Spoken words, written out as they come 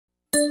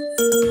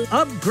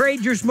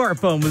Upgrade your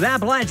smartphone with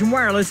Appalachian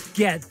Wireless.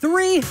 Get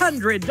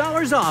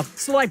 $300 off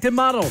selected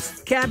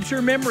models.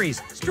 Capture memories,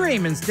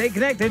 stream, and stay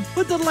connected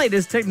with the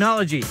latest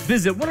technology.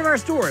 Visit one of our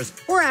stores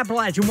or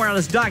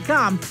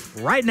AppalachianWireless.com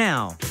right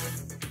now.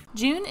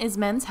 June is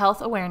Men's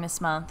Health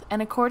Awareness Month,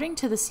 and according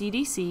to the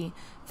CDC,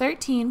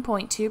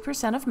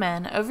 13.2% of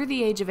men over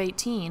the age of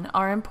 18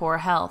 are in poor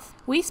health.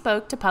 We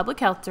spoke to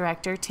Public Health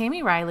Director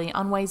Tammy Riley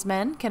on ways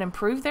men can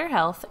improve their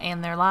health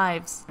and their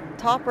lives.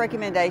 Top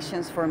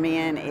recommendations for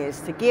men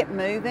is to get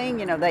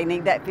moving. They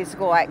need that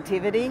physical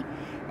activity,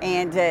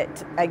 and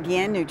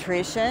again,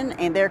 nutrition,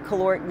 and their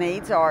caloric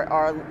needs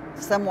are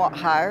somewhat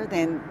higher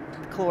than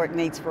caloric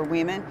needs for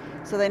women.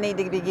 So they need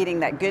to be getting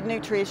that good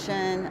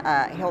nutrition,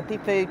 healthy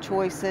food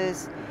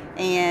choices,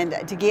 and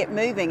to get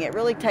moving. It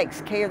really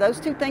takes care, those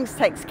two things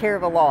takes care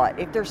of a lot.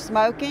 If they're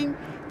smoking,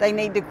 they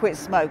need to quit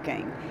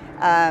smoking.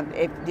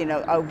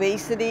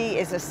 Obesity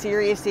is a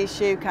serious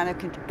issue, kind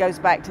of goes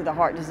back to the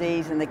heart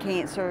disease and the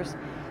cancers.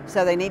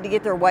 So they need to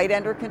get their weight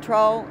under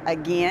control.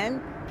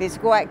 Again,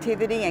 physical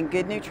activity and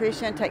good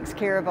nutrition takes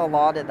care of a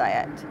lot of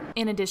that.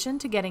 In addition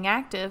to getting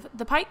active,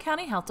 the Pike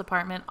County Health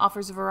Department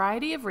offers a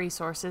variety of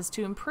resources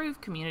to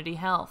improve community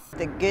health.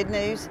 The good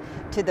news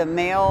to the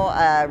male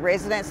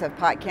residents of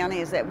Pike County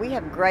is that we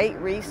have great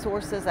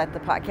resources at the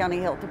Pike County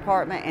Health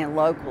Department and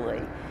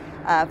locally.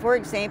 For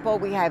example,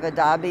 we have a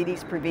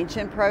diabetes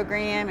prevention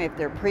program. If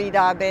they're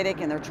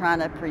pre-diabetic and they're trying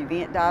to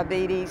prevent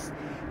diabetes,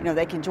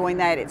 they can join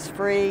that. It's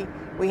free.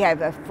 We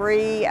have a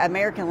free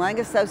American Lung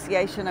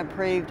Association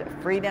approved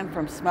Freedom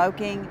from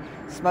Smoking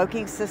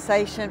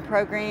cessation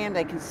program.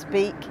 They can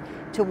speak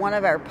to one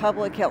of our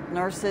public health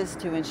nurses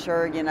to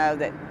ensure,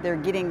 that they're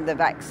getting the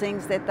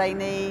vaccines that they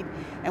need.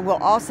 And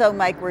we'll also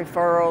make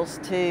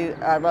referrals to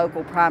a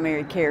local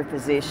primary care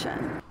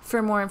physician.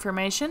 For more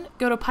information,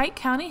 go to Pike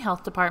County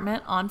Health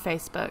Department on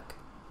Facebook.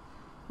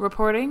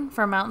 Reporting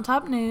for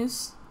Mountaintop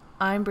News,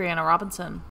 I'm Brianna Robinson.